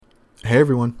Hey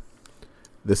everyone,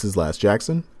 this is Laz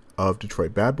Jackson of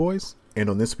Detroit Bad Boys, and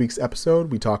on this week's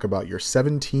episode we talk about your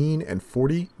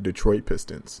 17-40 Detroit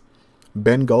Pistons.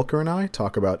 Ben Gulker and I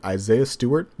talk about Isaiah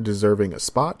Stewart deserving a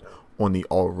spot on the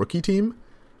all-rookie team,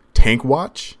 Tank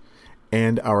Watch,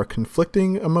 and our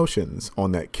conflicting emotions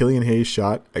on that Killian Hayes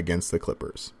shot against the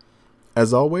Clippers.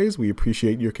 As always, we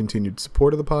appreciate your continued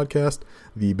support of the podcast.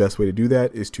 The best way to do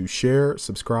that is to share,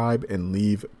 subscribe, and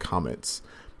leave comments.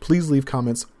 Please leave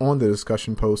comments on the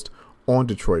discussion post on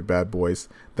Detroit Bad Boys.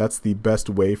 That's the best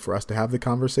way for us to have the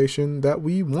conversation that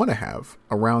we want to have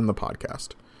around the podcast.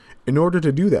 In order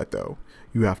to do that, though,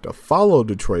 you have to follow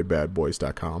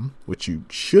DetroitBadBoys.com, which you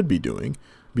should be doing,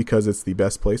 because it's the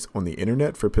best place on the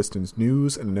internet for Pistons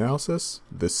news and analysis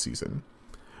this season.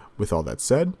 With all that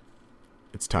said,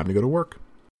 it's time to go to work.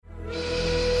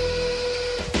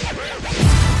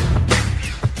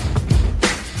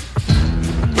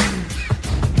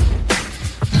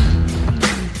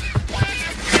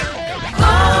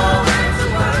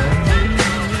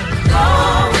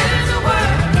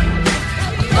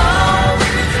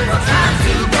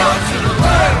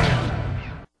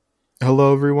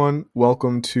 Hello, everyone.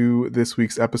 Welcome to this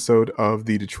week's episode of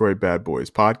the Detroit Bad Boys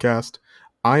podcast.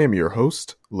 I am your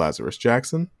host, Lazarus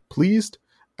Jackson, pleased,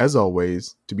 as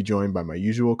always, to be joined by my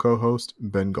usual co-host,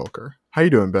 Ben Gulker. How you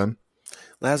doing, Ben?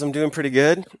 Laz, I'm doing pretty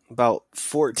good. About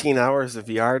 14 hours of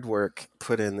yard work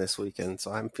put in this weekend,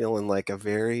 so I'm feeling like a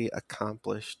very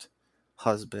accomplished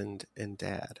husband and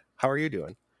dad. How are you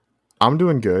doing? I'm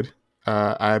doing good.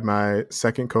 I had my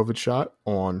second COVID shot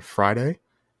on Friday.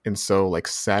 And so like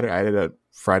Saturday, I did a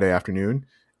Friday afternoon.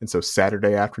 And so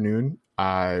Saturday afternoon,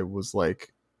 I was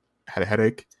like, had a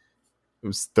headache. It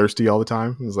was thirsty all the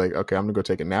time. I was like, okay, I'm gonna go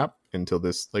take a nap until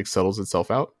this like settles itself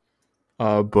out.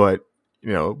 But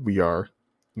you know, we are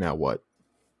now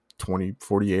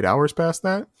 48 hours past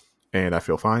that, and I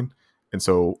feel fine. And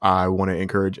so I want to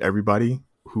encourage everybody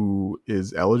who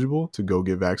is eligible to go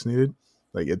get vaccinated.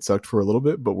 Like, it sucked for a little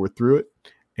bit, but we're through it.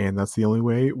 And that's the only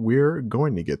way we're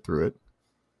going to get through it.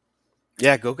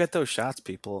 Yeah, go get those shots,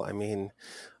 people. I mean,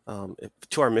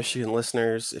 to our Michigan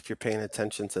listeners, if you're paying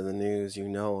attention to the news, you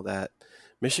know that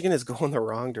Michigan is going the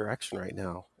wrong direction right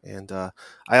now. And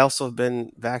I also have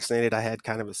been vaccinated. I had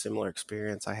kind of a similar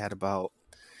experience. I had about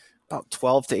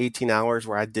 12 to 18 hours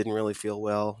where I didn't really feel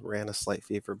well, ran a slight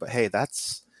fever. But hey,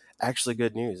 that's actually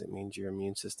good news. It means your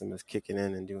immune system is kicking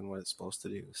in and doing what it's supposed to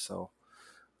do. So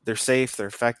they're safe, they're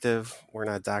effective. We're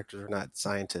not doctors, we're not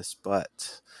scientists,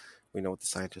 but we know what the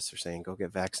scientists are saying. Go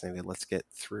get vaccinated. Let's get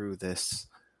through this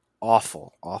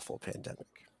awful, awful pandemic.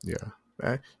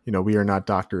 Yeah. We are not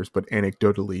doctors, but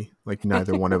anecdotally, like,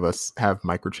 neither one of us have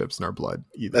microchips in our blood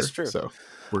either. That's true. So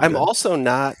I'm also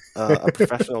not a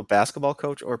professional basketball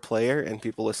coach or player, and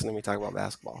people listen to me talk about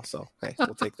basketball. So, hey,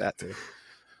 we'll take that too.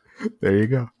 There you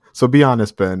go. So be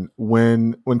honest, Ben,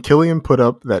 when Killian put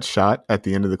up that shot at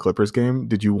the end of the Clippers game,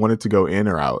 did you want it to go in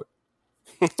or out?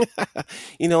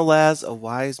 You know, Laz, a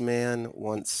wise man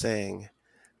once sang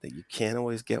that you can't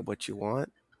always get what you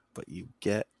want, but you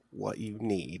get what you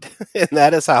need. And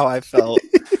that is how I felt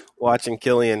watching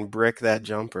Killian brick that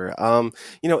jumper.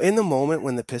 In the moment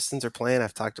when the Pistons are playing,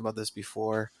 I've talked about this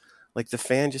before, like, the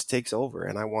fan just takes over,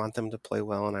 and I want them to play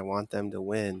well and I want them to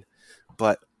win.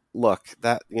 But look,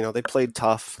 that, they played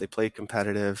tough, they played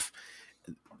competitive.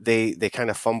 They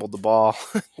kind of fumbled the ball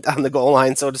on the goal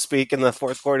line, so to speak, in the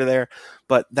fourth quarter there.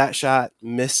 But that shot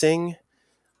missing,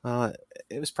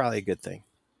 it was probably a good thing.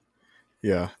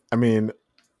 Yeah. I mean,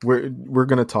 we're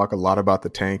going to talk a lot about the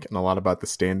tank and a lot about the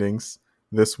standings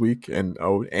this week. And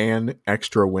an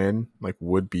extra win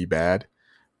would be bad.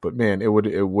 But man, it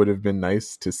would have been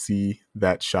nice to see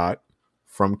that shot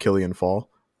from Killian fall.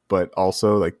 But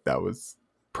also, that was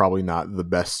probably not the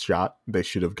best shot they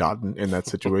should have gotten in that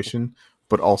situation.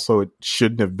 But also, it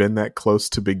shouldn't have been that close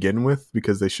to begin with,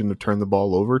 because they shouldn't have turned the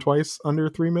ball over twice under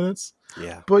 3 minutes.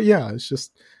 Yeah. But yeah,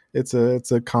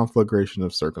 it's a conflagration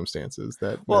of circumstances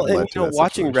that. Well, that and led to that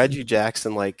watching situation. Reggie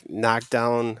Jackson knock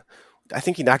down, I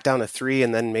think he knocked down a three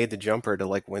and then made the jumper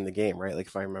to win the game, right?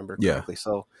 If I remember correctly. Yeah.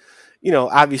 So,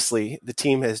 obviously the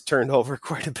team has turned over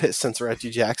quite a bit since Reggie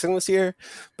Jackson was here,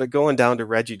 but going down to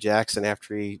Reggie Jackson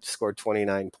after he scored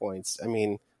 29 points, I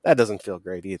mean, that doesn't feel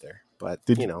great either. But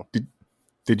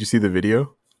Did you see the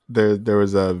video? There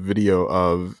was a video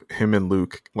of him and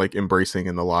Luke embracing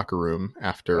in the locker room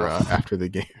after the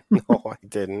game. No, I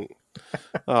didn't.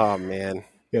 Oh man.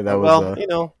 Yeah, that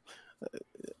was.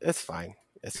 It's fine.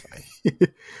 It's fine.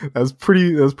 that was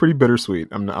pretty bittersweet.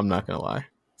 I'm not gonna lie.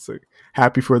 So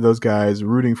happy for those guys,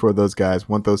 rooting for those guys,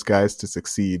 want those guys to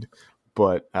succeed,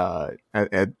 but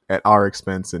at our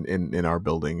expense and in our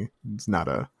building, it's not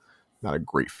not a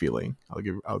great feeling.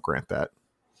 I'll grant that.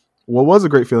 What was a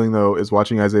great feeling though is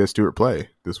watching Isaiah Stewart play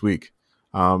this week.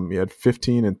 He had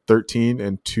 15 and 13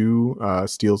 and two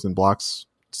steals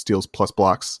plus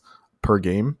blocks per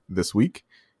game this week.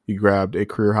 He grabbed a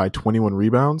career high 21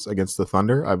 rebounds against the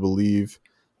Thunder. I believe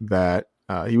that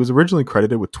he was originally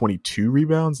credited with 22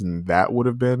 rebounds, and that would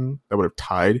have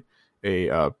tied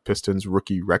a Pistons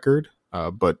rookie record.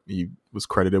 But he was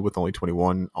credited with only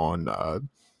 21 on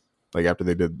after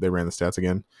they ran the stats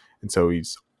again, and so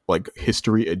he's like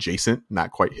history adjacent,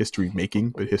 not quite history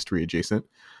making, but history adjacent.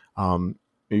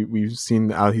 We've seen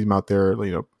he's out there,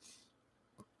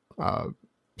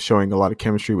 showing a lot of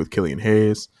chemistry with Killian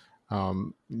Hayes,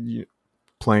 playing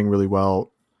really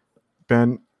well.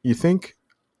 Ben, you think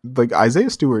like Isaiah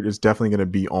Stewart is definitely going to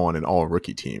be on an all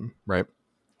rookie team, right?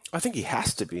 I think he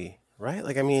has to be, right?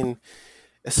 Like, I mean,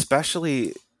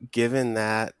 especially given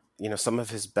that, some of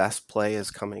his best play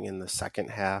is coming in the second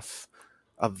half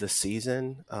of the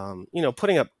season.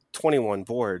 Putting up 21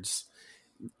 boards,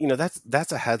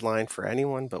 that's a headline for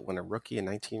anyone, but when a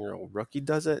 19-year-old rookie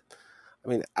does it, I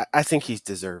mean, I think he's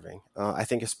deserving. I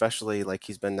think especially like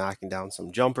he's been knocking down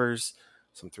some jumpers,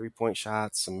 some 3-point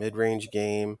shots, some mid-range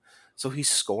game. So he's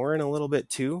scoring a little bit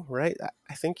too, right?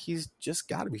 I think he's just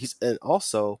got to be. And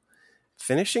also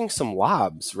finishing some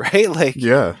lobs, right? Like,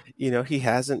 yeah, he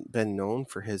hasn't been known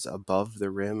for his above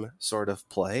the rim sort of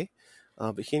play.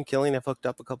 But he and Killian have hooked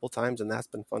up a couple times, and that's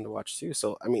been fun to watch too.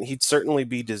 So, I mean, he'd certainly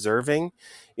be deserving.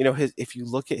 If you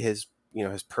look at his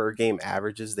per game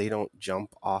averages, they don't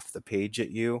jump off the page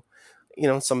at you.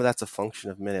 Some of that's a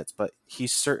function of minutes, but he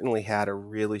certainly had a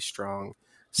really strong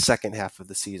second half of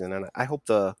the season, and I hope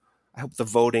the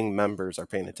voting members are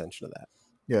paying attention to that.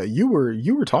 Yeah, you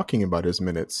were talking about his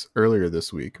minutes earlier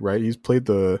this week, right? He's played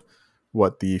the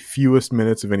fewest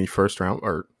minutes of any first round,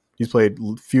 or he's played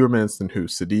fewer minutes than who?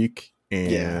 Sadiq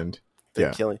and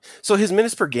Killian. So his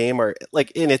minutes per game are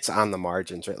like, and it's on the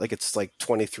margins, right? Like it's like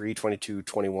 23, 22,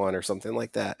 21 or something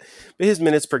like that. But his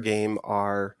minutes per game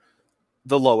are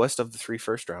the lowest of the 3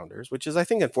 first rounders, which is, I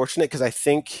think, unfortunate because I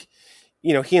think,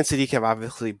 he and Sadiq have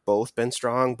obviously both been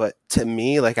strong, but to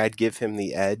me, like I'd give him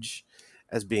the edge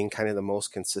as being kind of the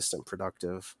most consistent,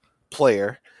 productive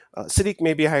player. Sadiq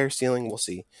may be a higher ceiling. We'll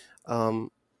see.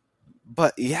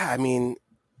 But yeah, I mean,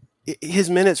 his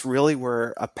minutes really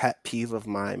were a pet peeve of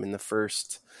mine in the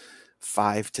first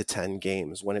 5 to 10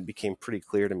 games when it became pretty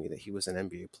clear to me that he was an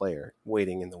NBA player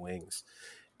waiting in the wings.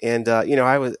 And,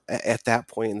 I was at that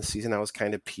point in the season, I was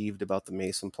kind of peeved about the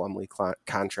Mason Plumlee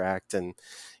contract and,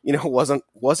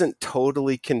 wasn't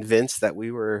totally convinced that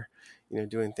we were,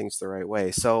 doing things the right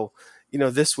way. So,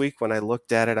 this week when I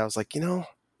looked at it, I was like,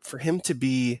 for him to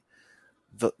be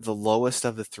the lowest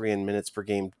of the 3 in minutes per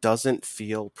game doesn't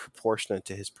feel proportionate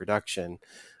to his production.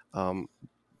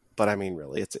 But I mean,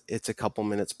 really, it's a couple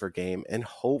minutes per game. And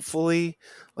hopefully,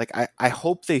 like, I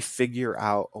hope they figure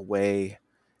out a way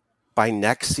by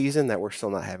next season that we're still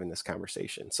not having this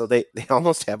conversation. So they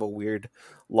almost have a weird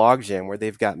logjam where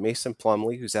they've got Mason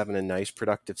Plumlee, who's having a nice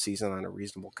productive season on a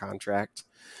reasonable contract,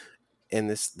 and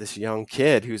this young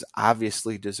kid who's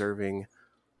obviously deserving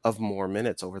of more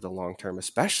minutes over the long term,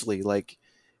 especially like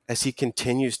as he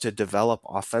continues to develop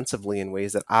offensively in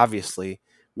ways that obviously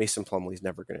Mason Plumlee's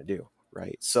never going to do.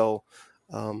 Right. So,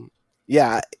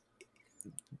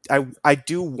 I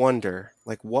do wonder,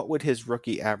 like, what would his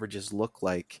rookie averages look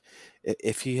like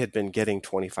if he had been getting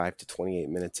 25 to 28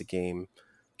 minutes a game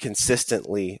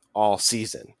consistently all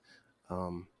season?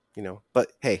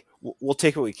 But hey, we'll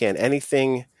take what we can.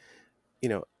 Anything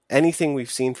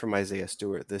we've seen from Isaiah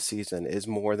Stewart this season is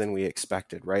more than we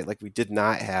expected, right? Like, we did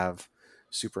not have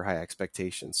super high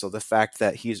expectations. So the fact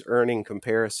that he's earning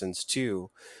comparisons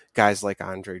to guys like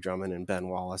Andre Drummond and Ben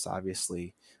Wallace,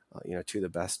 obviously, two of the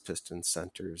best Pistons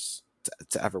centers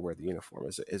to ever wear the uniform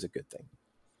is a good thing.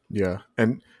 Yeah.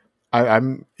 And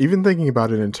I'm even thinking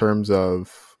about it in terms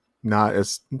of not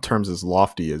as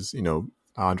lofty as,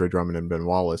 Andre Drummond and Ben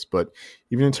Wallace, but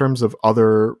even in terms of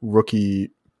other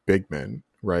rookie big men,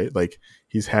 right? Like,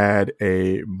 he's had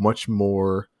a much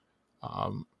more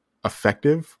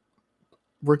effective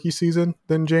rookie season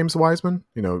than James Wiseman.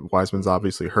 Wiseman's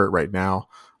obviously hurt right now,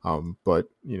 but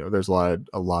there's a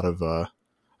lot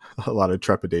of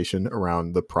trepidation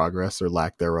around the progress or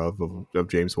lack thereof of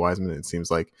James Wiseman. It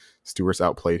seems like Stewart's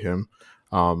outplayed him.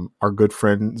 Our good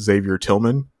friend Xavier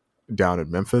Tillman down in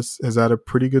Memphis has had a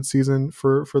pretty good season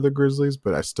for the Grizzlies,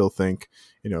 but I still think,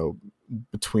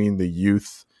 between the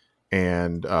youth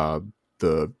and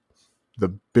the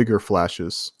bigger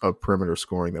flashes of perimeter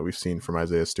scoring that we've seen from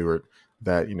Isaiah Stewart,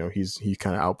 that he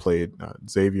kind of outplayed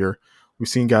Xavier. We've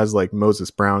seen guys like Moses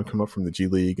Brown come up from the G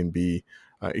League and be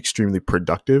extremely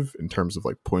productive in terms of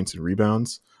like points and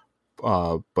rebounds,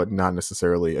 but not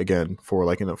necessarily again for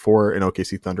like for an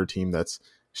OKC Thunder team that's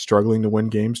struggling to win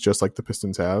games just like the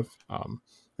Pistons have.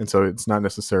 And so it's not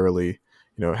necessarily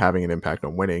having an impact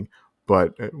on winning.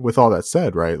 But with all that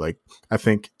said, right, like I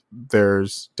think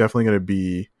there's definitely going to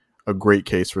be a great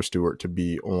case for Stewart to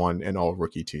be on an all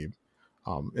rookie team.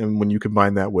 And when you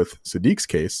combine that with Sadiq's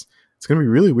case, it's going to be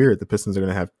really weird. The Pistons are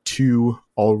going to have 2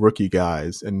 all rookie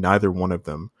guys, and neither one of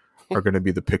them are going to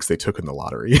be the picks they took in the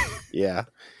lottery. Yeah.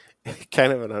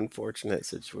 Kind of an unfortunate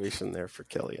situation there for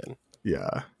Killian.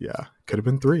 Yeah. Could have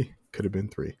been 3.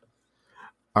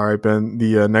 All right, Ben.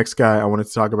 The next guy I wanted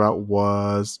to talk about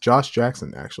was Josh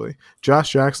Jackson, actually.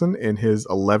 Josh Jackson, in his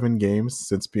 11 games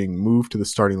since being moved to the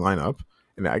starting lineup,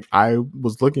 and I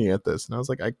was looking at this, and I was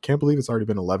like, I can't believe it's already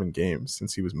been 11 games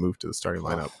since he was moved to the starting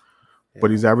lineup. Yeah.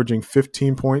 But he's averaging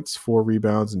 15 points, 4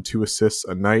 rebounds, and 2 assists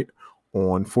a night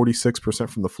on 46%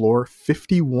 from the floor,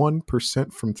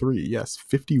 51% from 3. Yes,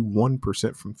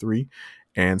 51% from 3,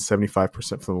 and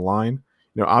 75% from the line.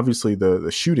 Obviously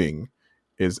the shooting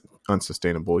is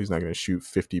unsustainable. He's not going to shoot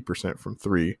 50% from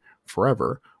 3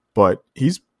 forever, but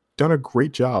he's done a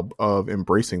great job of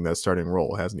embracing that starting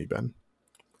role, hasn't he, Ben?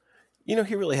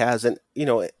 He really has. And,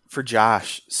 for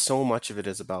Josh, so much of it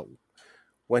is about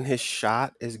when his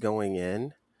shot is going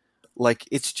in, like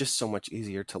it's just so much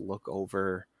easier to look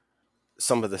over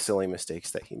some of the silly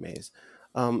mistakes that he makes.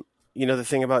 The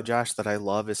thing about Josh that I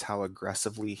love is how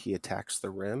aggressively he attacks the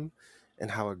rim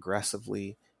and how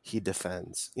aggressively he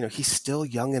defends. He's still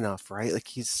young enough, right? Like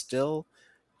he's still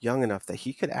young enough that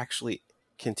he could actually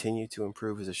continue to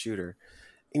improve as a shooter.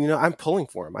 And, I'm pulling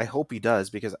for him. I hope he does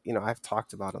because, I've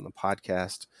talked about on the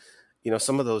podcast,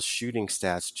 some of those shooting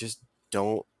stats just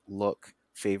don't look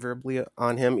favorably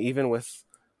on him, even with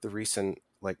the recent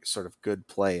like sort of good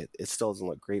play. It still doesn't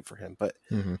look great for him. But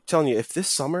I'm telling you, if this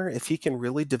summer, if he can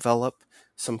really develop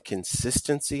some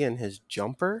consistency in his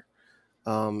jumper,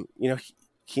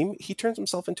 he turns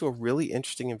himself into a really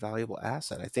interesting and valuable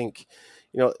asset. I think,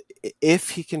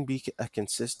 if he can be a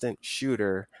consistent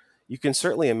shooter, you can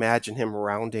certainly imagine him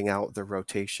rounding out the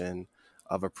rotation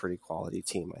of a pretty quality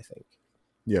team, I think.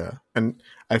 Yeah. And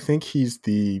I think he's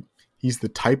the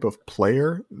type of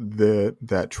player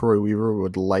that Troy Weaver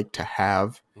would like to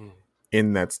have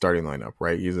in that starting lineup,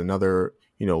 right? He's another,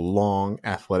 long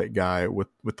athletic guy with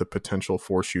the potential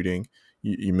for shooting.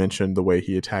 You mentioned the way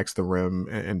he attacks the rim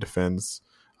and defends.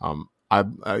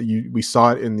 We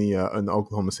saw it in the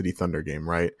Oklahoma City Thunder game,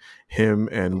 right? Him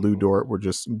and Lou Dort were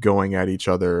just going at each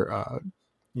other,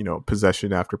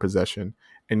 possession after possession,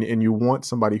 and you want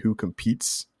somebody who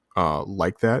competes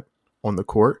like that on the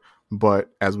court. But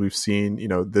as we've seen,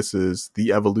 this is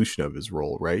the evolution of his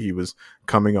role, right? He was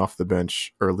coming off the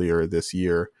bench earlier this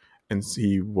year, and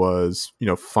he was,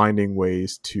 finding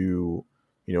ways to,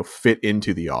 fit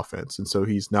into the offense. And so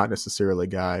he's not necessarily a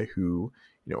guy who,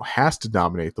 has to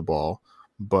dominate the ball,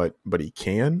 but he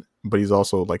can. But he's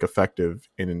also like effective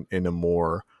in a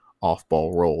more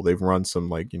off-ball role. They've run some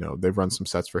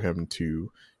sets for him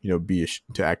to,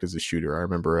 to act as a shooter. I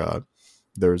remember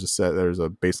there's a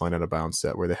baseline out of bounds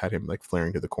set where they had him like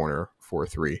flaring to the corner for a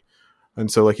 3. And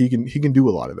so like he can do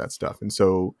a lot of that stuff. And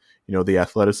so, the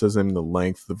athleticism, the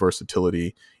length, the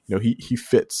versatility, he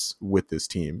fits with this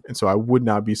team. And so I would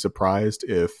not be surprised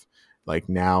if like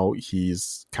now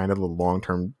he's kind of a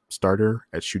long-term starter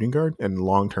at shooting guard, and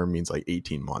long-term means like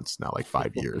 18 months, not like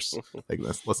 5 years. Like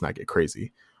let's not get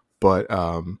crazy. But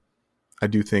I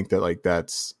do think that like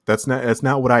that's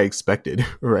not what I expected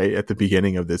right at the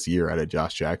beginning of this year out of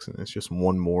Josh Jackson. It's just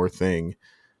one more thing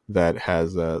that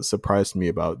has surprised me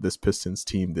about this Pistons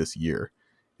team this year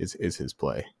is his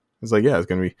play. It's like, yeah, it's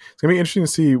gonna be interesting to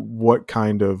see what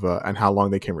kind of and how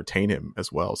long they can retain him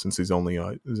as well, since he's only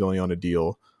on a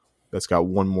deal that's got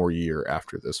one more year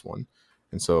after this one.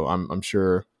 And so I'm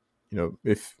sure,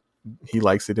 if he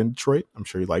likes it in Detroit, I'm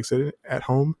sure he likes it at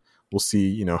home. We'll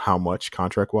see, how much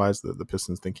contract wise the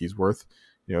Pistons think he's worth.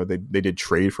 They did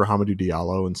trade for Hamidou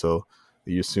Diallo, and so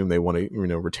you assume they want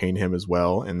to retain him as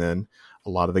well. And then a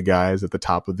lot of the guys at the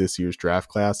top of this year's draft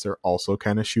class are also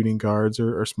kind of shooting guards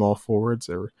or small forwards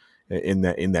or in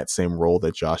that same role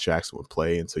that Josh Jackson would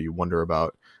play. And so you wonder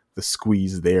about the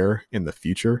squeeze there in the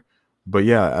future. But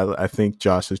yeah, I think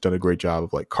Josh has done a great job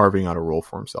of like carving out a role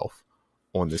for himself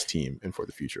on this team and for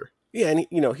the future. Yeah,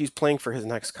 and he's playing for his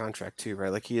next contract too,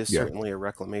 right? Like he is certainly a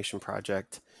reclamation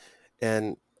project.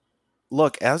 And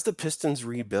look, as the Pistons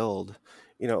rebuild,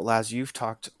 Laz, you've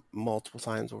talked multiple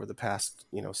times over the past,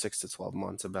 6 to 12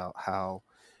 months about how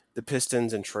the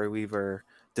Pistons and Troy Weaver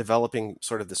developing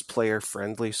sort of this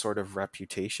player-friendly sort of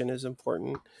reputation is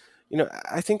important.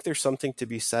 I think there's something to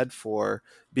be said for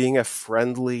being a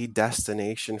friendly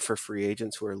destination for free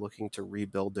agents who are looking to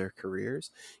rebuild their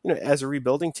careers. As a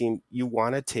rebuilding team, you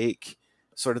want to take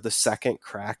sort of the second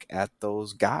crack at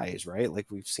those guys, right? Like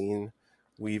we've seen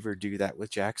Weaver do that with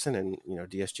Jackson and,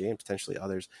 DSJ and potentially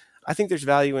others. I think there's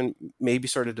value in maybe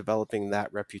sort of developing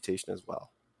that reputation as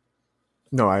well.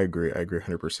 No, I agree. I agree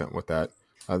 100% with that.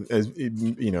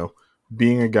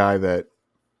 Being a guy that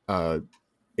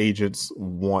agents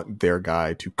want their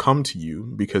guy to come to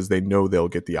you because they know they'll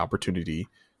get the opportunity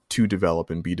to develop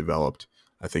and be developed.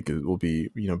 I think it will be,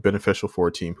 beneficial for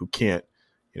a team who can't,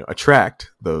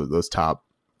 attract those top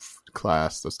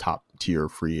class, those top tier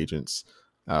free agents,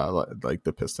 like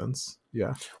the Pistons.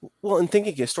 Yeah. Well, and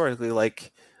thinking historically,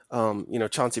 like,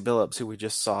 Chauncey Billups, who we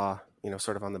just saw,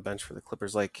 sort of on the bench for the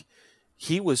Clippers, like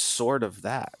he was sort of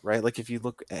that, right? Like if you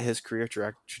look at his career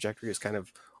trajectory, is kind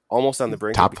of almost on the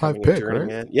brink top of becoming 5 pick, a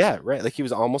journeyman. right? Yeah, right. Like he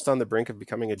was almost on the brink of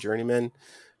becoming a journeyman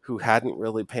who hadn't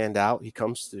really panned out. He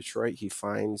comes to Detroit, he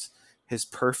finds his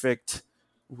perfect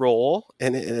role,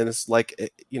 and it's like,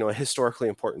 a historically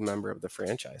important member of the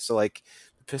franchise. So like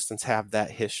the Pistons have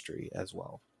that history as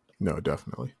well. No,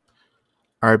 definitely.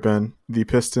 All right, Ben. The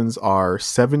Pistons are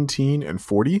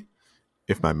 17-40,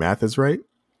 if my math is right,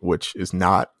 which is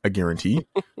not a guarantee.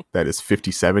 That is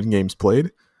 57 games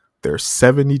played. There are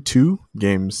 72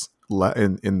 games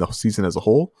in the season as a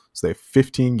whole, so they have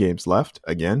 15 games left.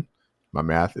 Again, my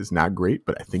math is not great,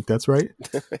 but I think that's right.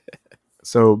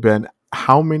 So, Ben,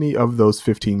 how many of those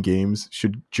 15 games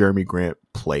should Jeremy Grant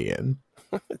play in?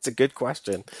 It's a good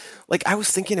question. Like I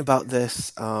was thinking about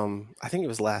this, I think it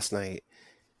was last night.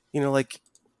 Like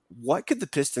what could the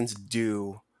Pistons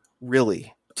do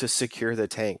really to secure the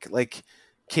tank? Like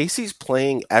Casey's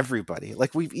playing everybody.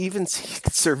 Like we've even seen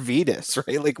Servetus,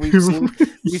 right? Like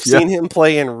we've seen him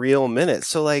play in real minutes.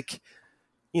 So like,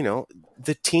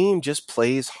 the team just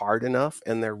plays hard enough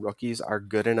and their rookies are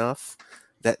good enough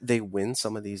that they win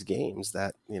some of these games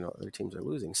that, other teams are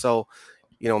losing. So,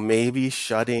 maybe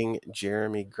shutting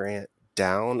Jeremy Grant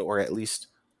down or at least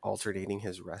alternating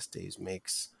his rest days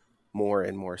makes more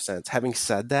and more sense. Having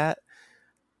said that,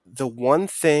 the one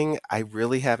thing I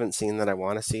really haven't seen that I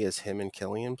want to see is him and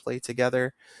Killian play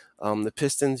together. The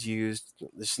Pistons used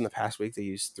this in the past week. They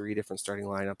used 3 different starting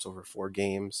lineups over 4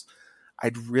 games.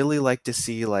 I'd really like to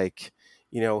see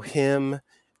him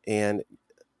and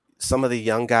some of the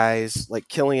young guys like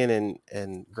Killian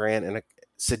and Grant and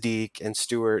Sadiq and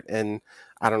Stewart and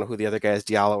I don't know who the other guy is,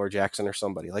 Diallo or Jackson or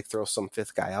somebody, like throw some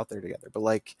 5th guy out there together. But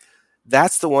like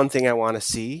that's the one thing I want to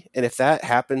see. And if that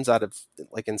happens out of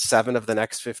like in 7 of the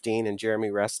next 15 and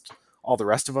Jeremy rest all the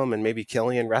rest of them and maybe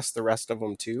Killian rest the rest of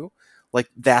them too, like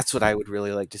that's what I would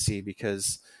really like to see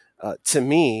because to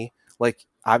me, like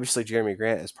obviously Jeremy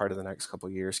Grant is part of the next couple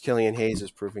of years. Killian Hayes is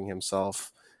proving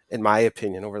himself, in my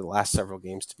opinion, over the last several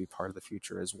games to be part of the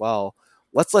future as well.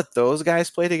 Let's let those guys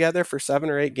play together for 7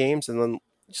 or 8 games and then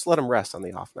just let them rest on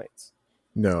the off nights.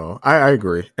 No, I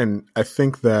agree. And I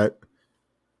think that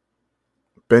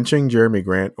benching Jeremy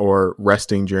Grant or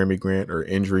resting Jeremy Grant or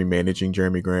injury managing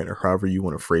Jeremy Grant or however you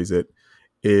want to phrase it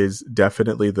is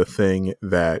definitely the thing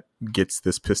that gets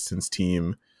this Pistons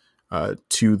team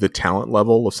to the talent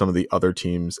level of some of the other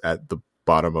teams at the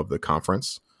bottom of the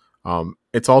conference.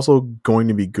 It's also going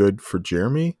to be good for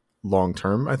Jeremy long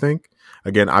term, I think.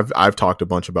 Again, I've talked a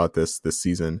bunch about this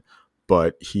season,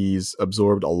 but he's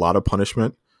absorbed a lot of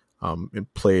punishment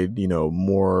and played,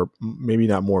 more, maybe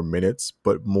not more minutes,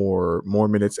 but more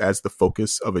minutes as the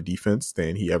focus of a defense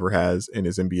than he ever has in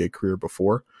his NBA career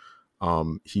before.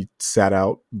 He sat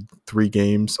out 3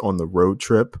 games on the road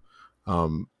trip,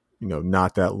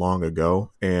 not that long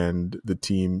ago, and the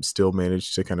team still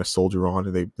managed to kind of soldier on,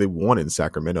 and they won in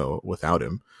Sacramento without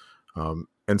him.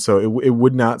 And so it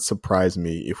would not surprise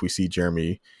me if we see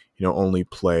Jeremy, only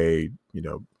play,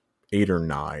 8 or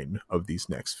 9 of these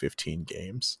next 15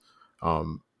 games.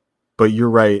 But you're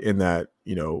right in that,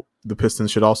 the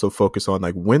Pistons should also focus on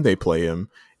like when they play him,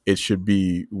 it should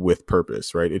be with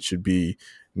purpose, right? It should be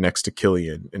next to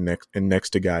Killian and next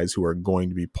to guys who are going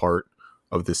to be part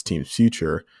of this team's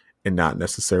future and not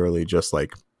necessarily just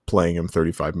like playing him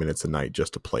 35 minutes a night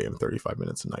just to play him 35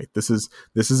 minutes a night. This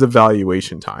is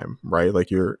evaluation time, right?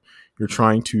 Like you're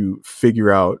trying to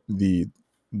figure out the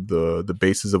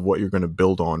basis of what you're going to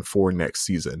build on for next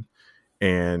season.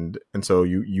 And so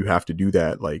you have to do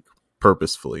that like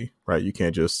purposefully, right? You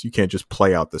can't just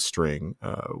play out the string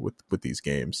with these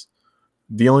games.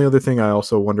 The only other thing I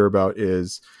also wonder about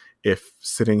is if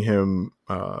sitting him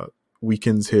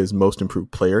weakens his most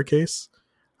improved player case.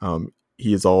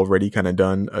 He has already kind of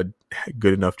done a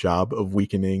good enough job of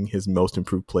weakening his most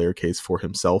improved player case for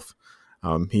himself.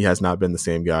 He has not been the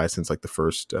same guy since like the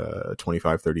first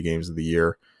 25, 30 games of the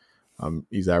year.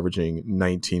 He's averaging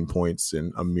 19 points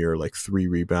and a mere like 3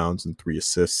 rebounds and 3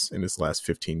 assists in his last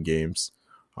 15 games.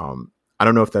 I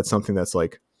don't know if that's something that's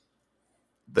like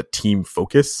the team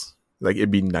focus. Like it'd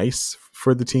be nice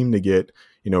for the team to get,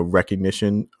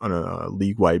 recognition on a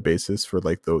league-wide basis for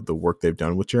like the work they've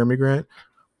done with Jeremy Grant.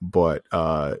 But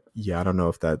I don't know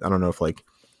if like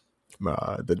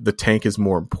the tank is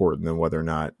more important than whether or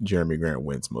not Jeremy Grant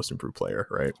wins most improved player,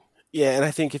 right? Yeah, and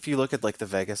I think if you look at like the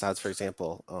Vegas odds, for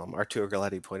example, Arturo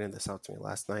Galletti pointed this out to me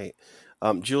last night.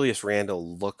 Julius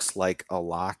Randle looks like a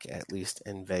lock, at least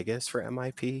in Vegas, for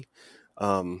MIP.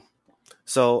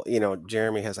 So,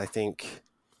 Jeremy has, I think,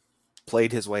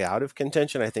 played his way out of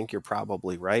contention. I think you're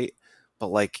probably right. But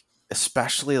like,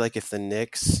 especially like if the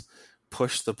Knicks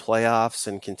push the playoffs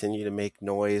and continue to make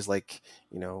noise, like,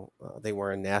 they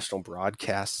were in national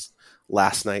broadcasts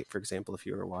last night, for example, if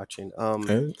you were watching.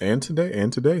 And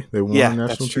today. They won on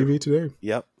national TV today.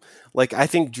 Yep. Like, I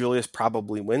think Julius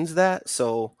probably wins that.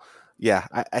 So, yeah,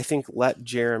 I think let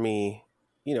Jeremy,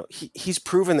 he's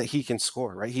proven that he can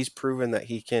score, right? He's proven that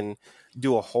he can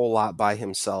do a whole lot by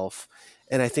himself.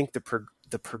 And I think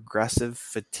the progressive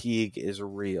fatigue is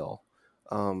real.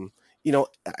 I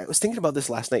was thinking about this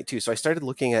last night too. So I started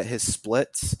looking at his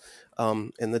splits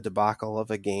in the debacle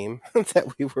of a game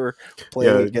that we were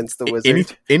playing against the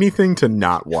Wizards. Anything to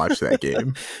not watch that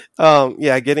game.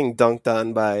 Getting dunked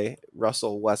on by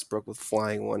Russell Westbrook with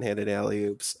flying one-handed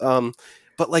alley-oops.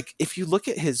 But like, if you look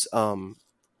at his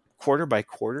quarter by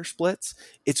quarter splits,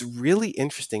 it's really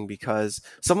interesting because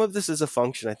some of this is a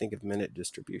function, I think, of minute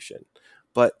distribution.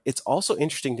 But it's also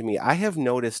interesting to me. I have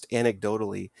noticed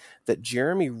anecdotally that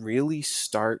Jeremy really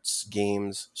starts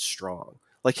games strong.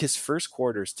 Like his first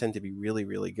quarters tend to be really,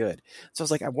 really good. So I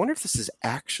was like, I wonder if this is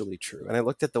actually true. And I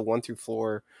looked at the 1 through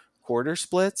 4 quarter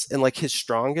splits, and like his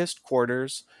strongest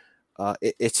quarters,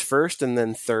 it's first and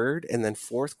then third, and then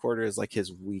fourth quarter is like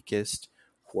his weakest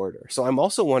quarter. So I'm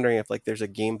also wondering if like there's a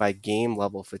game by game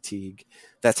level fatigue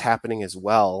that's happening as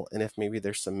well, and if maybe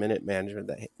there's some minute management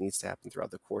that needs to happen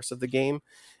throughout the course of the game,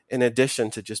 in addition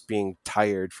to just being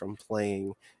tired from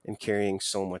playing and carrying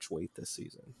so much weight this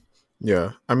season.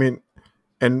 Yeah, I mean,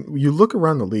 and you look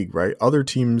around the league, right? Other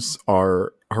teams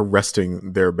are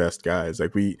resting their best guys.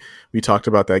 Like we talked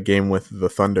about that game with the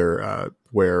Thunder,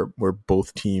 where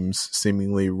both teams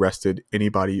seemingly rested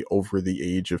anybody over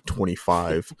the age of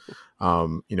 25.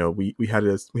 We had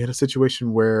a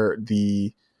situation where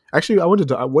I wanted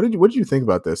to. What did you think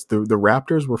about this? The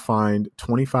Raptors were fined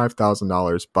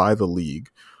 $25,000 by the league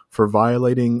for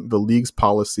violating the league's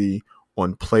policy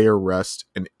on player rest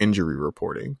and injury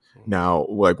reporting. Now,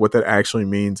 like what that actually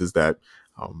means is that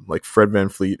like Fred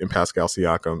VanVleet and Pascal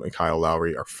Siakam and Kyle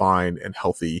Lowry are fine and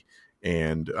healthy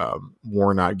and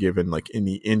were not given like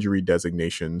any injury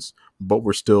designations, but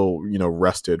were still,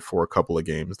 rested for a couple of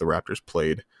games the Raptors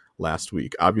played last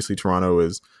week. Obviously, Toronto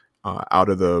is out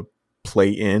of the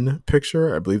play-in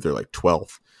picture. I believe they're like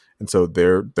 12th. And so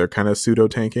they're kind of pseudo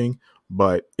tanking.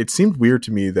 But it seemed weird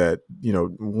to me that,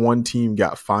 one team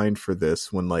got fined for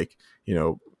this when like,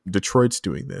 Detroit's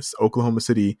doing this. Oklahoma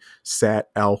City sat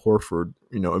Al Horford,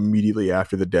 immediately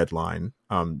after the deadline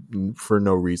for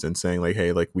no reason, saying like,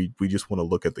 hey, like we just want to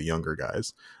look at the younger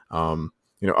guys.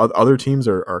 Other teams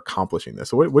are accomplishing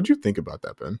this. So what do you think about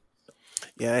that, Ben?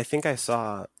 Yeah, I think I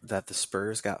saw that the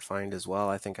Spurs got fined as well.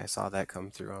 I think I saw that come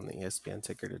through on the ESPN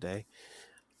ticker today.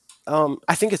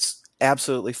 I think it's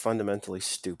absolutely fundamentally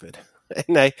stupid.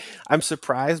 And I'm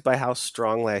surprised by how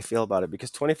strongly I feel about it,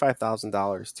 because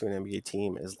 $25,000 to an NBA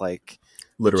team is like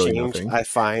literally change nothing. I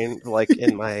find like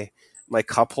in my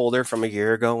cup holder from a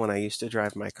year ago when I used to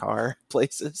drive my car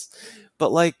places.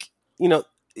 But like,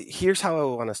 here's how I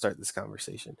want to start this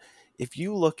conversation. If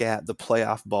you look at the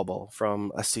playoff bubble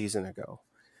from a season ago,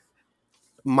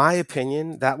 my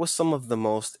opinion, that was some of the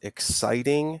most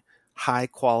exciting, high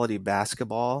quality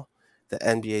basketball the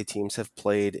NBA teams have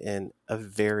played in a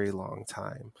very long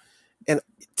time. And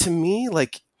to me,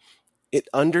 like, it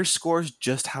underscores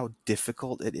just how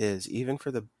difficult it is, even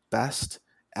for the best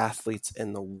athletes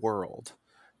in the world,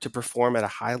 to perform at a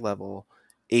high level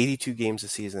 82 games a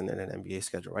season in an NBA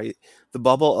schedule, right? The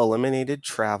bubble eliminated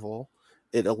travel.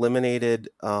 It eliminated,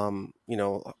 home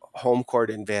court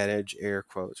advantage, air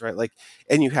quotes, right? Like,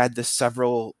 and you had the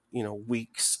several,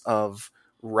 weeks of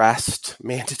rest,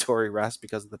 mandatory rest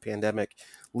because of the pandemic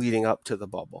leading up to the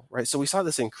bubble, right? So we saw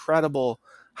this incredible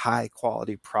high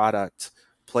quality product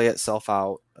play itself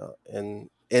out in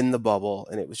the bubble,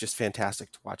 and it was just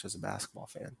fantastic to watch as a basketball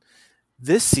fan.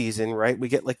 This season, right, we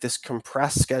get like this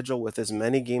compressed schedule with as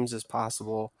many games as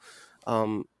possible,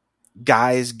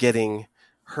 guys getting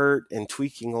hurt and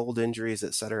tweaking old injuries,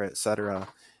 et cetera, et cetera.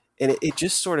 And it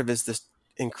just sort of is this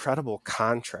incredible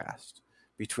contrast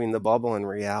between the bubble and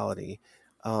reality.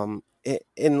 And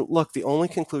look, the only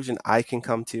conclusion I can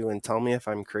come to, and tell me if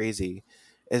I'm crazy,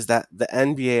 is that the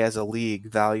NBA as a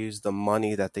league values the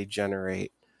money that they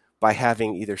generate by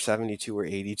having either 72 or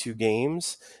 82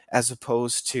 games, as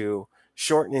opposed to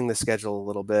shortening the schedule a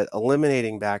little bit,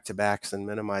 eliminating back-to-backs and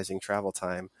minimizing travel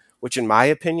time, which in my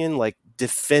opinion, like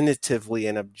definitively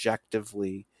and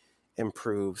objectively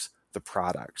improves the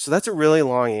product. So that's a really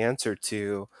long answer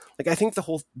to, like, I think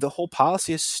the whole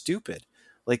policy is stupid.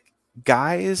 Like,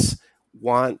 guys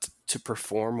want to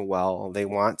perform well, they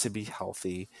want to be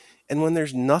healthy, and when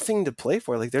there's nothing to play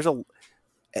for, like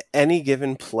any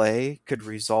given play could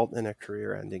result in a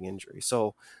career-ending injury.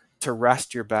 So to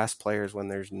rest your best players when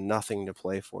there's nothing to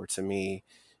play for, to me,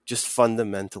 just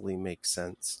fundamentally makes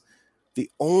sense. The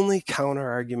only counter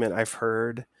argument I've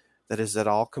heard that is at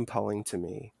all compelling to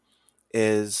me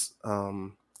is,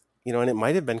 and it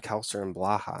might have been Kelser and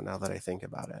Blaha now that I think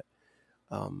about it.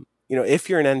 If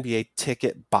you're an NBA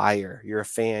ticket buyer, you're a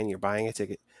fan, you're buying a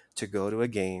ticket to go to a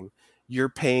game, you're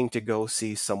paying to go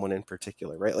see someone in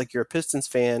particular, right? Like, you're a Pistons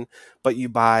fan, but you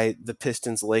buy the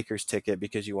Pistons Lakers ticket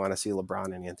because you want to see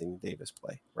LeBron and Anthony Davis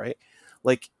play, right?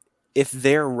 Like, if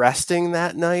they're resting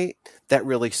that night, that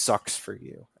really sucks for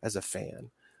you as a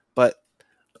fan. But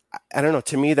I don't know,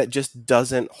 to me, that just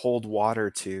doesn't hold water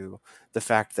to the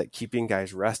fact that keeping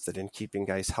guys rested and keeping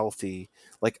guys healthy,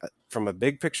 like, from a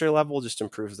big picture level, just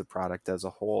improves the product as a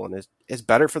whole and is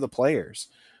better for the players.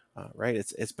 Right?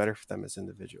 It's better for them as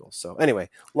individuals. So anyway,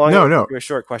 long answer to a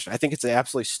short question. I think it's an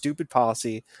absolutely stupid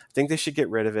policy. I think they should get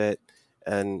rid of it,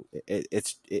 and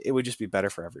it would just be better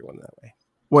for everyone that way.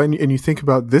 Well, and you think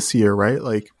about this year, right?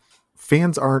 Like,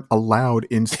 fans aren't allowed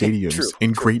in stadiums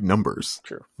in great numbers,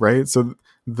 right? So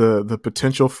the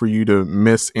potential for you to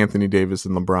miss Anthony Davis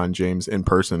and LeBron James in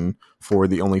person for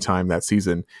the only time that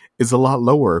season is a lot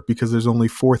lower because there's only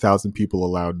 4,000 people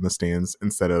allowed in the stands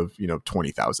instead of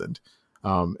 20,000.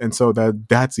 And so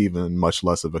that's even much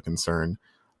less of a concern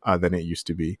than it used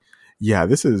to be. Yeah,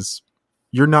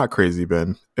 you're not crazy,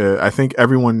 Ben. I think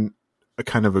everyone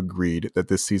kind of agreed that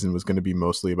this season was going to be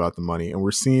mostly about the money, and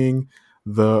we're seeing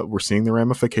the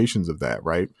ramifications of that,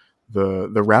 right? The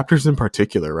Raptors in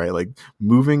particular, right? Like,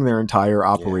 moving their entire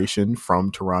operation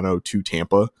from Toronto to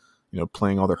Tampa,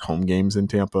 playing all their home games in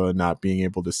Tampa, not being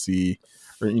able to see,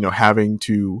 or having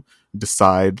to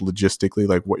decide logistically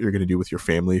like what you're going to do with your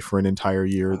family for an entire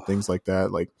year, things like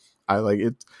that. Like,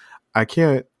 I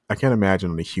can't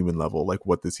imagine on a human level like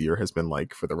what this year has been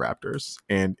like for the Raptors,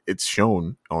 and it's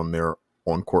shown on their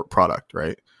on-court product,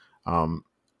 right?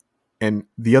 And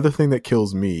the other thing that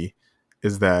kills me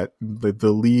is that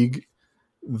the league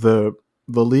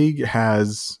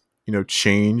has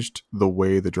changed the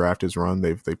way the draft is run.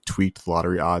 They've tweaked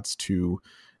lottery odds to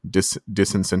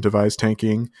disincentivize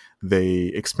tanking.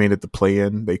 They expanded the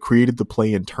play-in. They created the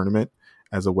play-in tournament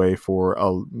as a way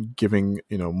for giving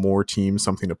more teams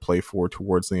something to play for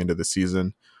towards the end of the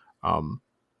season.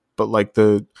 But like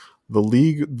the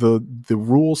league, the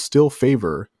rules still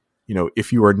favor,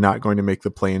 if you are not going to make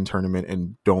the play-in tournament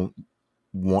and don't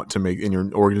want to make, and your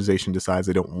organization decides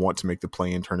they don't want to make the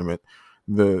play-in tournament,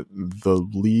 the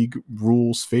league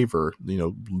rules favor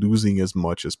losing as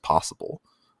much as possible.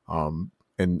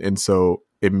 And so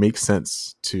it makes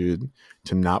sense to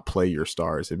not play your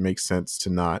stars. It makes sense to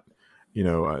not,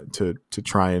 to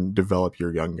try and develop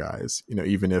your young guys.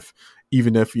 Even if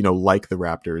like the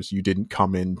Raptors, you didn't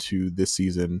come into this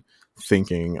season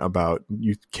thinking about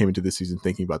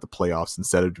the playoffs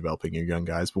instead of developing your young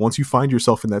guys. But once you find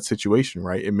yourself in that situation,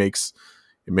 right, it makes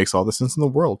all the sense in the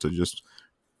world to just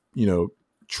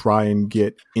try and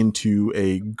get into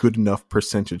a good enough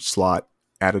percentage slot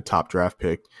at a top draft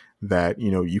pick that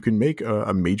you can make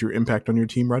a major impact on your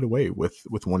team right away with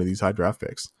one of these high draft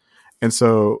picks. And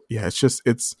so yeah,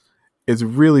 it's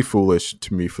really foolish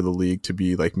to me for the league to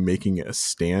be like making a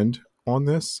stand on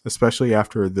this, especially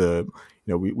after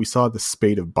we saw the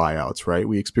spate of buyouts, right?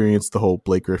 We experienced the whole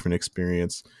Blake Griffin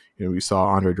experience. We saw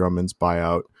Andre Drummond's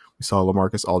buyout. We saw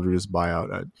LaMarcus Aldridge's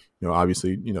buyout.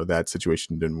 Obviously, that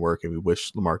situation didn't work, and we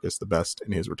wish LaMarcus the best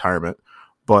in his retirement.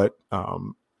 But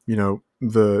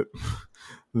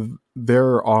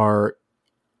there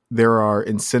are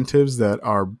incentives that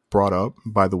are brought up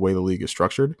by the way the league is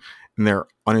structured, and there are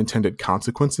unintended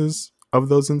consequences of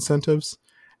those incentives.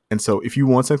 And so if you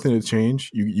want something to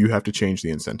change, you have to change the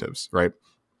incentives, right?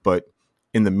 But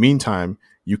in the meantime,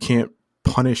 you can't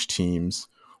punish teams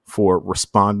for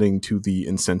responding to the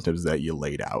incentives that you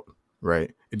laid out,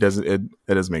 right? That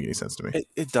doesn't make any sense to me.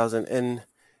 It doesn't. And,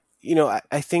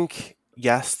 I think,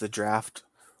 yes, the draft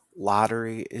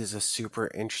lottery is a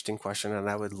super interesting question, and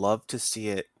I would love to see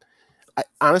it.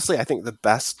 Honestly, I think the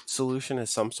best solution is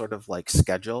some sort of like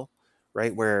schedule,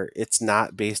 right? Where it's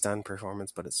not based on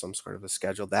performance, but it's some sort of a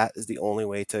schedule. That is the only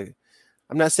way to.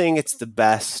 I'm not saying it's the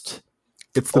best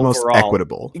It's the most overall.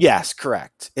 equitable. Yes,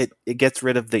 correct. It gets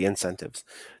rid of the incentives.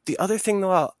 The other thing,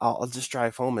 though, I'll just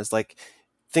drive home is like,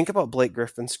 think about Blake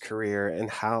Griffin's career and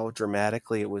how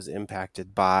dramatically it was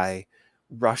impacted by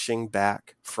rushing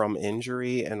back from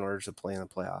injury in order to play in the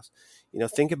playoffs.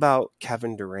 Think about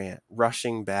Kevin Durant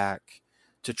rushing back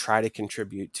to try to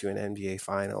contribute to an NBA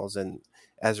Finals and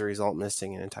as a result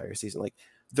missing an entire season. Like,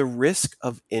 the risk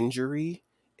of injury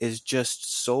is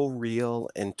just so real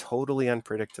and totally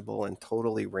unpredictable and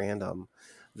totally random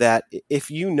that if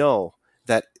you know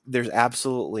that there's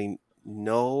absolutely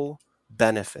no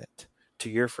benefit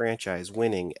to your franchise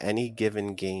winning any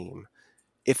given game,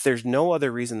 if there's no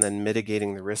other reason than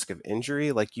mitigating the risk of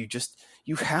injury, like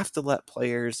you have to let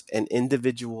players and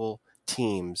individual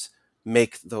teams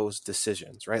make those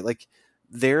decisions, right? Like,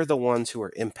 they're the ones who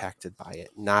are impacted by it,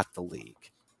 not the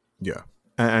league. Yeah.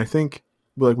 And I think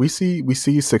like we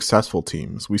see successful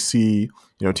teams. We see,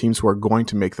 teams who are going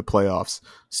to make the playoffs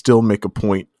still make a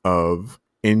point of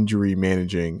injury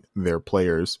managing their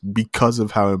players because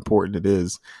of how important it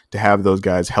is to have those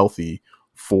guys healthy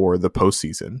for the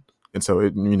postseason. And so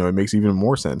it makes even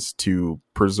more sense to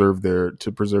preserve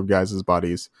guys'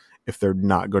 bodies if they're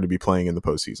not going to be playing in the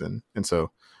postseason. And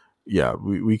so, yeah,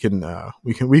 we can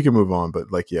move on.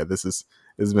 But like, yeah, this has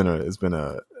been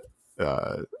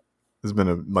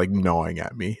like gnawing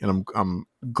at me, and I'm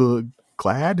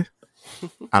glad.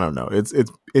 I don't know. It's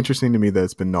interesting to me that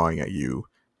it's been gnawing at you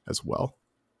as well.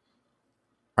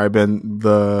 All right, Ben,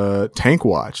 the tank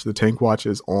watch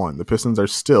is on. The Pistons are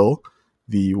still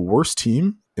the worst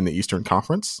team in the Eastern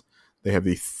Conference. They have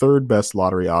the third best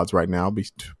lottery odds right now,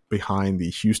 behind the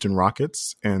Houston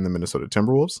Rockets and the Minnesota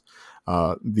Timberwolves.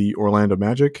 The Orlando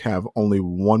Magic have only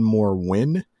one more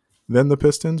win than the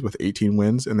Pistons with 18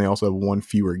 wins, and they also have one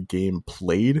fewer game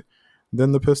played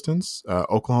than the Pistons.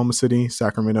 Oklahoma City,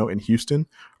 Sacramento, and Houston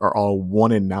are all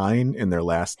 1-9 in their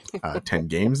last 10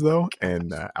 games, though,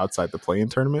 and outside the play-in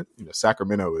tournament.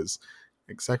 Sacramento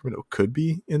could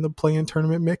be in the play-in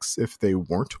tournament mix if they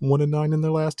weren't 1-9 in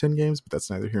their last 10 games, but that's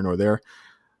neither here nor there.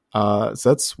 So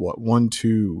that's what 1,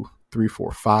 2, 3,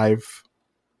 4, 5,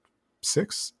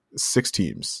 6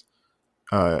 teams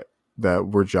that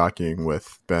we're jockeying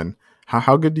with. Ben,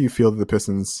 how good do you feel that the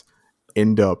Pistons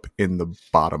end up in the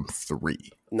bottom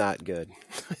 3? Not good.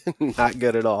 Not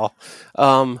good at all.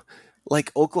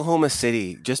 Like Oklahoma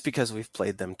City, just because we've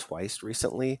played them twice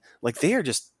recently, like they are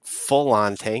just full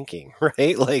on tanking,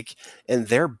 right? Like, and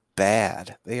they're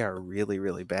bad. They are really,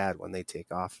 really bad when they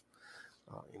take off.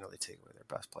 They take away their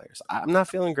best players. I'm not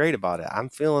feeling great about it. I'm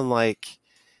feeling like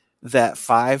that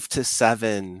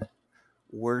 5-7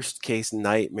 worst case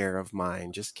nightmare of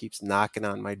mine just keeps knocking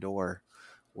on my door,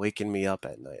 waking me up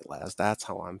at night, Laz. That's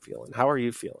how I'm feeling. How are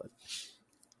you feeling?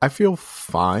 I feel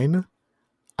fine.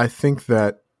 I think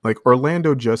that like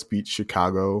Orlando just beat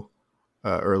Chicago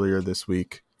earlier this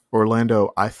week.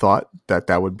 Orlando, I thought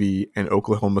that would be an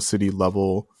Oklahoma City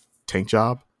level tank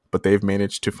job, but they've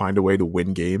managed to find a way to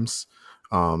win games.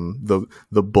 The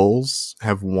Bulls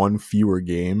have won fewer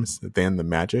games than the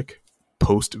Magic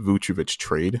post Vucevic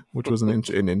trade, which was an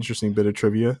interesting bit of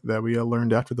trivia that we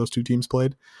learned after those two teams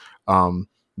played. The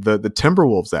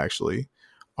Timberwolves actually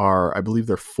are, I believe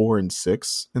they're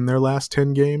 4-6 in their last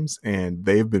 10 games, and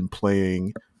they've been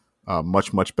playing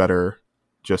much better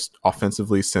just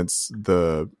offensively since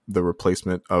the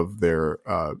replacement of their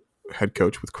head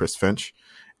coach with Chris Finch.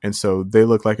 And so they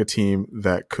look like a team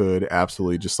that could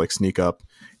absolutely just like sneak up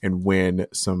and win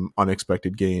some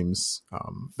unexpected games.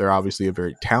 They're obviously a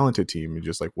very talented team who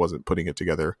just like wasn't putting it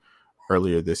together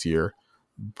earlier this year.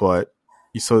 But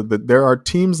so there are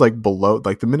teams like below,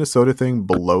 like the Minnesota thing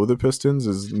below the Pistons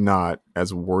is not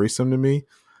as worrisome to me.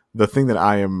 The thing that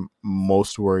I am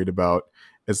most worried about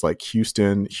is like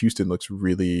Houston. Houston looks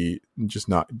really just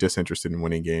not disinterested in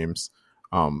winning games.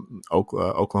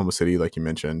 Oklahoma City, like you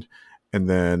mentioned. And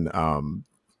then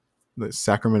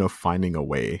Sacramento finding a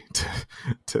way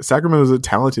to Sacramento is a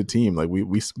talented team. Like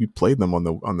we played them on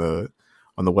the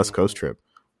West Coast trip,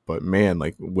 but man,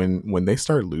 like when they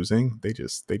start losing, they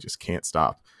just can't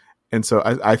stop. And so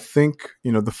I think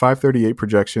the 538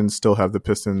 projections still have the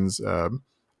Pistons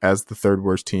as the third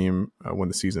worst team when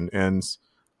the season ends.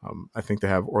 I think they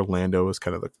have Orlando as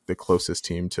kind of the closest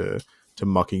team to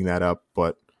mucking that up,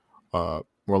 but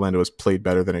Orlando has played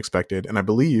better than expected, and I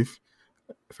believe,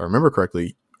 if I remember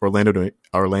correctly,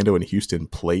 Orlando and Houston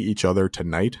play each other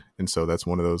tonight, and so that's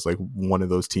one of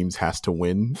those teams has to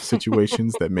win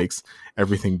situations that makes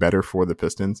everything better for the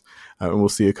Pistons, and we'll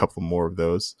see a couple more of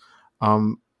those.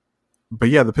 But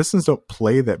yeah, the Pistons don't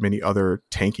play that many other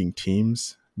tanking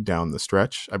teams down the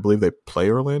stretch. I believe they play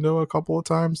Orlando a couple of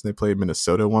times. They played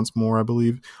Minnesota once more, I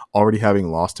believe. Already having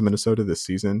lost to Minnesota this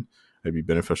season, it'd be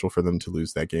beneficial for them to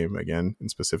lose that game again, and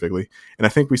specifically. And I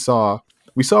think we saw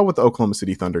with the Oklahoma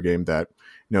City Thunder game that,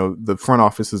 the front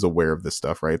office is aware of this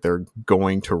stuff, right? They're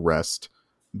going to rest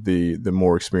the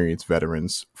more experienced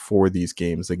veterans for these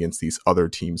games against these other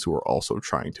teams who are also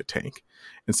trying to tank.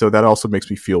 And so that also makes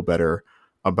me feel better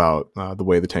about the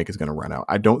way the tank is going to run out.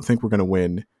 I don't think we're going to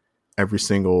win every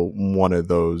single one of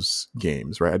those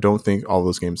games, right? I don't think all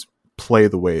those games play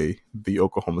the way the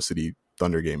Oklahoma City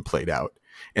Thunder game played out.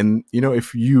 And,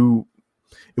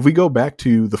 if we go back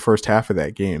to the first half of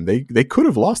that game, they could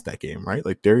have lost that game, right?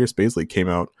 Like Darius Baisley came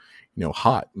out,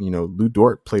 hot. Lou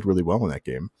Dort played really well in that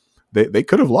game. They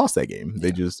could have lost that game.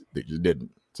 They just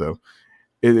didn't. So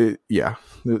it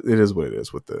is what it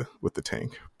is with the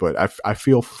tank. But I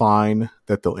feel fine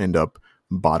that they'll end up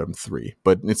bottom 3,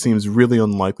 but it seems really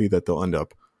unlikely that they'll end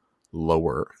up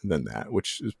lower than that,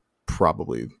 which is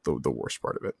probably the worst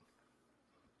part of it.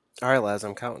 All right, Laz,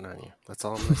 I'm counting on you. That's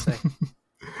all I'm going to say.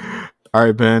 All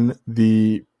right, Ben,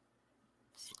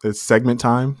 it's segment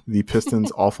time, the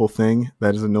Pistons awful thing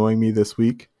that is annoying me this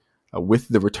week. With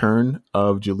the return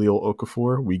of Jahlil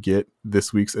Okafor, we get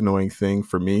this week's annoying thing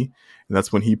for me, and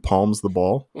that's when he palms the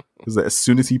ball. Because as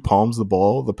soon as he palms the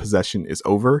ball, the possession is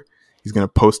over. He's going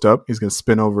to post up, he's going to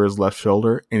spin over his left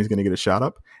shoulder, and he's going to get a shot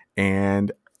up,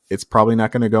 and it's probably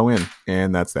not going to go in,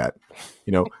 and that's that.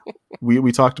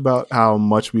 We talked about how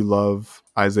much we love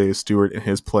Isaiah Stewart and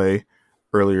his play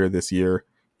earlier this year.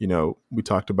 We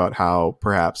talked about how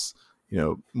perhaps,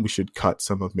 we should cut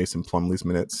some of Mason Plumlee's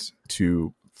minutes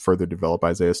to further develop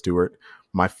Isaiah Stewart.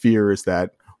 My fear is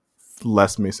that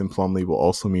less Mason Plumlee will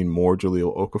also mean more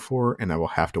Jahlil Okafor, and I will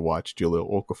have to watch Jahlil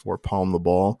Okafor palm the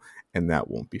ball, and that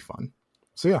won't be fun.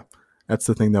 So yeah, that's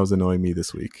the thing that was annoying me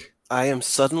this week. I am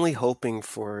suddenly hoping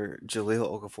for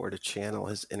Jahlil Okafor to channel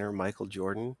his inner Michael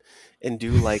Jordan and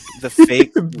do like the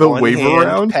fake the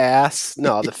one-hand pass.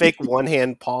 No, the fake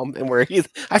one-hand palm, and where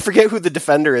I forget who the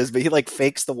defender is, but he like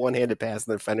fakes the one-handed pass,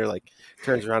 and the defender like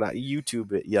turns around.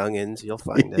 YouTube it, youngins, you'll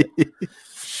find it.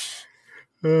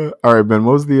 All right, Ben.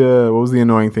 What was the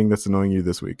annoying thing that's annoying you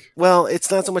this week? Well,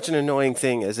 it's not so much an annoying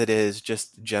thing as it is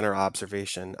just general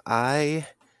observation. I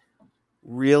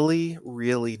really,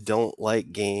 really don't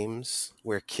like games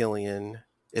where Killian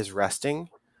is resting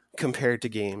compared to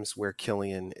games where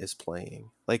Killian is playing.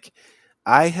 Like,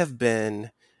 I have been,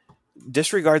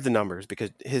 disregard the numbers because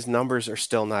his numbers are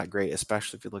still not great,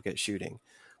 especially if you look at shooting.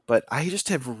 But I just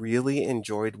have really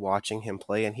enjoyed watching him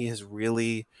play, and he has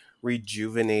really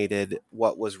rejuvenated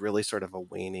what was really sort of a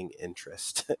waning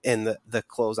interest in the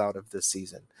closeout of this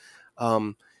season.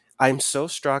 I'm so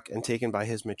struck and taken by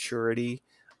his maturity,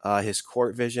 his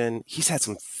court vision. He's had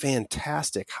some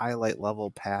fantastic highlight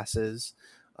level passes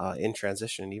in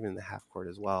transition and even in the half court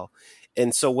as well.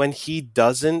 And so when he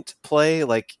doesn't play,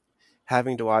 like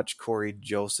having to watch Corey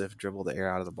Joseph dribble the air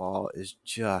out of the ball is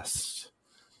just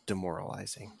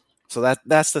demoralizing. So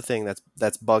that's the thing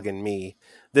that's bugging me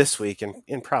this week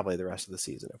and probably the rest of the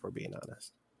season, if we're being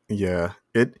honest. Yeah,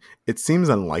 it seems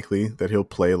unlikely that he'll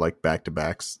play like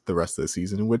back-to-backs the rest of the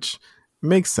season, which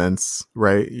makes sense,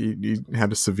 right? You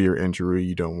had a severe injury.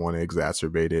 You don't want to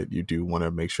exacerbate it. You do want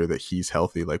to make sure that he's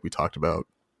healthy, like we talked about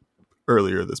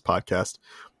earlier this podcast.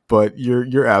 But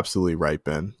you're absolutely right,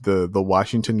 Ben. The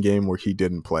Washington game where he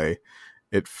didn't play,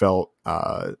 it felt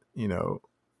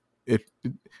it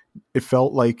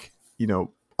felt like,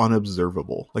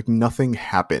 unobservable. Like nothing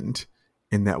happened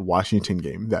in that Washington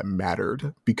game that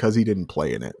mattered because he didn't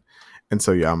play in it. And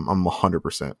so yeah, I'm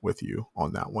 100% with you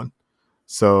on that one.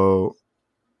 So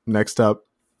next up,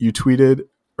 you tweeted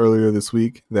earlier this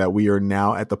week that we are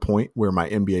now at the point where my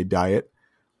NBA diet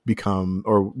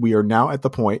we are now at the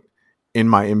point in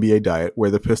my NBA diet where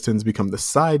the Pistons become the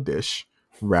side dish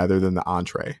rather than the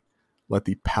entree. Let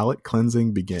the palate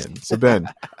cleansing begin. So Ben,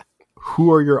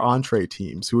 who are your entree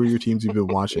teams? Who are your teams you've been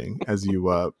watching as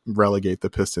you relegate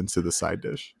the Pistons to the side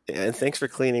dish? And thanks for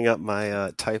cleaning up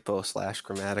my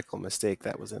typo/grammatical mistake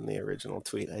that was in the original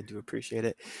tweet. I do appreciate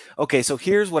it. Okay, so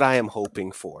here's what I am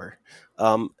hoping for.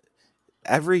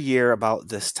 Every year about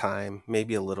this time,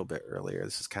 maybe a little bit earlier,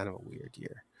 this is kind of a weird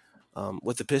year,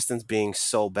 with the Pistons being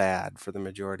so bad for the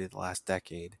majority of the last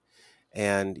decade.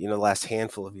 And, the last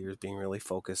handful of years being really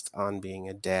focused on being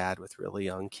a dad with really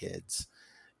young kids.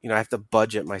 I have to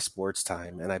budget my sports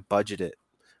time, and I budget it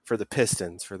for the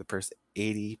Pistons for the first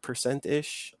 80%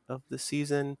 ish of the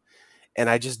season. And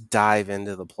I just dive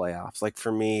into the playoffs. Like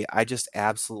for me, I just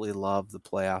absolutely love the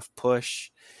playoff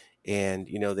push and,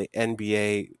 the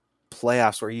NBA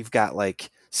playoffs where you've got like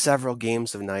several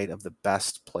games of night of the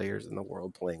best players in the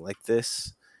world playing. Like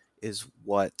this is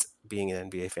what being an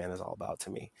NBA fan is all about to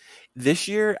me. This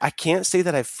year, I can't say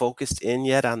that I've focused in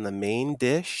yet on the main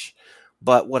dish,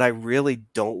 but what I really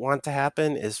don't want to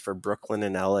happen is for Brooklyn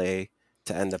and LA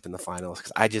to end up in the finals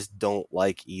because I just don't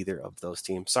like either of those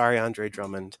teams. Sorry, Andre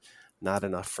Drummond, not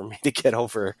enough for me to get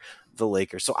over the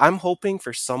Lakers. So I'm hoping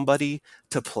for somebody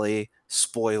to play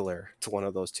spoiler to one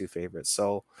of those two favorites.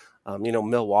 So,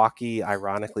 Milwaukee,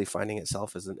 ironically, finding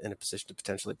itself as in a position to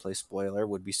potentially play spoiler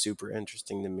would be super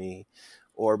interesting to me.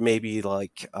 Or maybe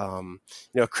like,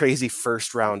 a crazy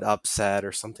first round upset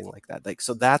or something like that. Like,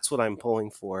 so that's what I'm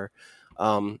pulling for.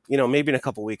 Maybe in a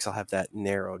couple weeks I'll have that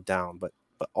narrowed down, but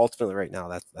ultimately right now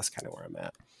that's kind of where I'm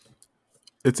at.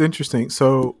 It's interesting.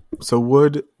 So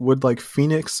would like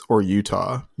Phoenix or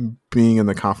Utah being in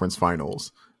the conference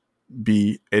finals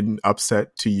be an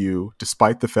upset to you,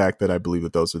 despite the fact that I believe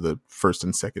that those are the first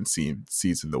and second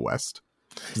seeds in the West?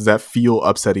 Does that feel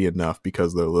upsetty enough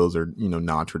because those are,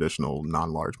 non-traditional,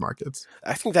 non-large markets?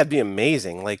 I think that'd be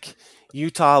amazing. Like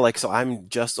Utah, so I'm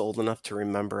just old enough to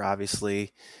remember,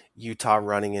 obviously, Utah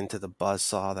running into the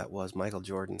buzzsaw that was Michael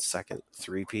Jordan's second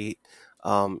three-peat.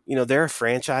 They're a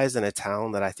franchise in a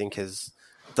town that I think has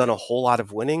done a whole lot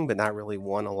of winning, but not really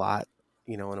won a lot,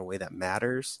 in a way that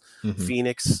matters. Mm-hmm.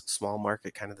 Phoenix, small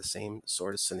market, kind of the same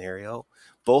sort of scenario.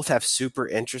 Both have super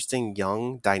interesting,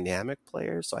 young, dynamic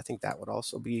players. So I think that would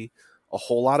also be a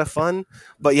whole lot of fun.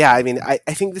 But yeah, I mean, I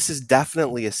think this is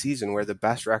definitely a season where the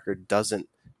best record doesn't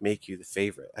make you the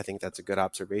favorite. I think that's a good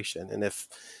observation. And if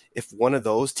one of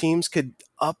those teams could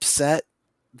upset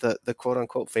the quote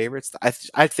unquote favorites, I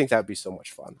think that would be so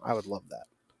much fun. I would love that.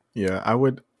 Yeah, I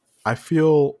would. I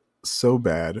feel so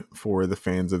bad for the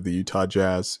fans of the Utah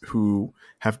Jazz who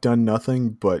have done nothing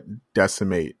but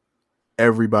decimate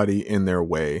everybody in their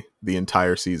way the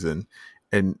entire season,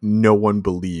 and no one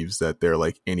believes that they're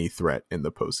like any threat in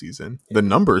the postseason. The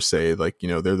numbers say they're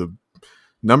the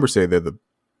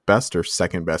best or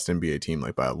second best NBA team,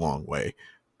 like by a long way,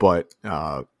 but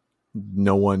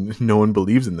no one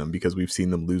believes in them because we've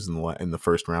seen them lose in the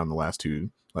first round the last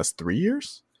 3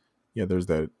 years. Yeah, there's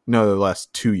the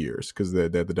last 2 years because they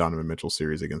had the Donovan Mitchell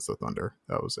series against the Thunder.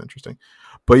 That was interesting.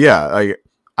 But yeah,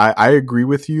 I agree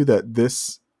with you that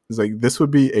this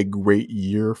would be a great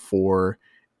year for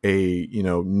a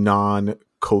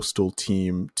non-coastal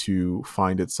team to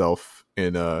find itself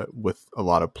with a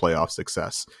lot of playoff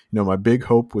success. My big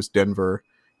hope was Denver.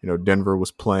 Denver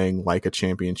was playing like a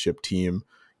championship team,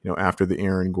 after the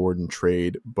Aaron Gordon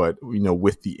trade, but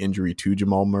with the injury to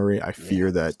Jamal Murray, I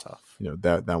fear that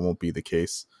that won't be the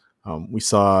case. We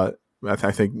saw, I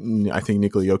think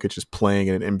Nikola Jokic is playing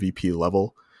at an MVP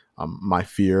level. My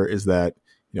fear is that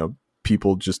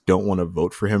people just don't want to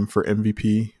vote for him for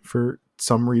MVP for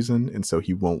some reason, and so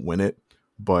he won't win it.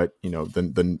 But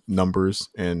the numbers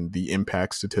and the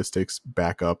impact statistics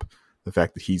back up the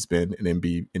fact that he's been an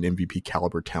MVP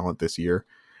caliber talent this year,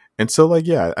 and so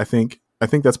I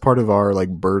think that's part of our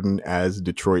burden as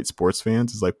Detroit sports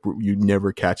fans is you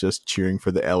never catch us cheering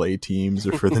for the LA teams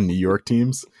or for the New York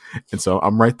teams. And so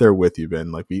I'm right there with you,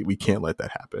 Ben. We can't let that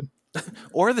happen.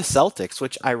 Or the Celtics,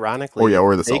 which ironically,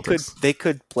 or the Celtics. They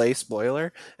could play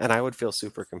spoiler, and I would feel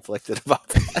super conflicted about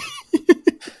that.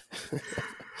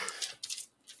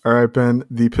 All right, Ben.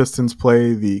 The Pistons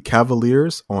play the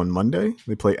Cavaliers on Monday.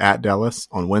 They play at Dallas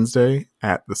on Wednesday,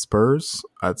 at the Spurs,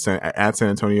 at San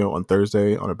Antonio on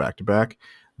Thursday on a back-to-back,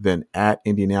 then at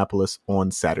Indianapolis on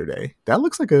Saturday. That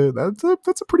looks like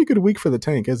that's a pretty good week for the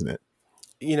tank, isn't it?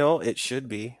 It should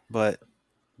be, but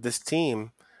this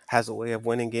team has a way of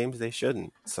winning games they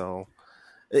shouldn't. So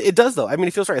it does, though. I mean,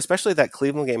 it feels right, especially that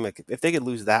Cleveland game. If they could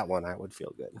lose that one, I would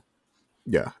feel good.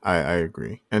 Yeah, I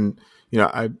agree. And,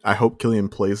 I hope Killian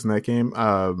plays in that game.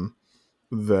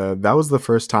 That was the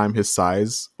first time his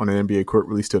size on an NBA court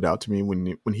really stood out to me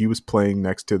when he was playing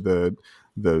next to the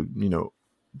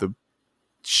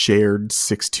shared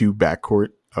 6'2" backcourt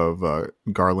of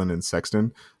Garland and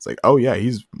Sexton. It's like, oh yeah,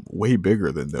 he's way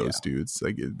bigger than those dudes.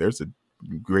 There's a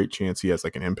great chance he has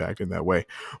an impact in that way.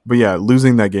 But yeah,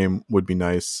 losing that game would be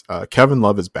nice. Kevin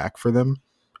Love is back for them.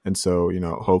 And so,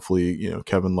 hopefully,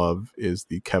 Kevin Love is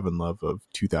the Kevin Love of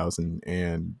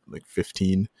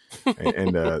 2015,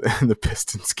 and the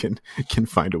Pistons can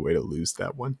find a way to lose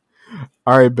that one.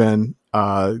 All right, Ben,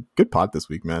 Good pod this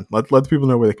week, man. Let the people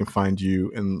know where they can find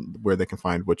you and where they can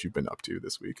find what you've been up to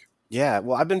this week. Yeah,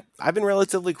 well, I've been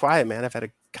relatively quiet, man. I've had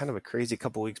a kind of a crazy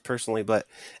couple weeks personally, but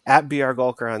at BR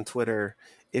Gulker on Twitter,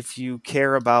 if you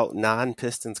care about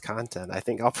non-Pistons content, I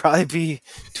think I'll probably be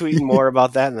tweeting more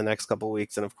about that in the next couple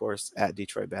weeks. And of course, at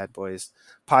Detroit Bad Boys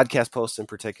podcast posts in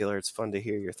particular. It's fun to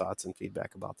hear your thoughts and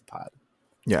feedback about the pod.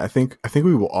 Yeah, I think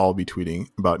we will all be tweeting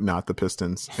about not the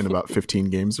Pistons in about 15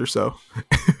 games or so.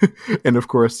 And of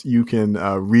course, you can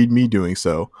read me doing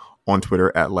so on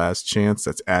Twitter at Last Chance.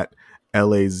 That's at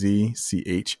LAZCHANCE.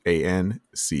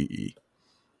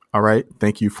 All right.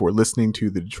 Thank you for listening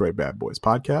to the Detroit Bad Boys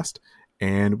podcast,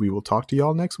 and we will talk to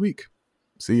y'all next week.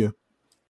 See ya.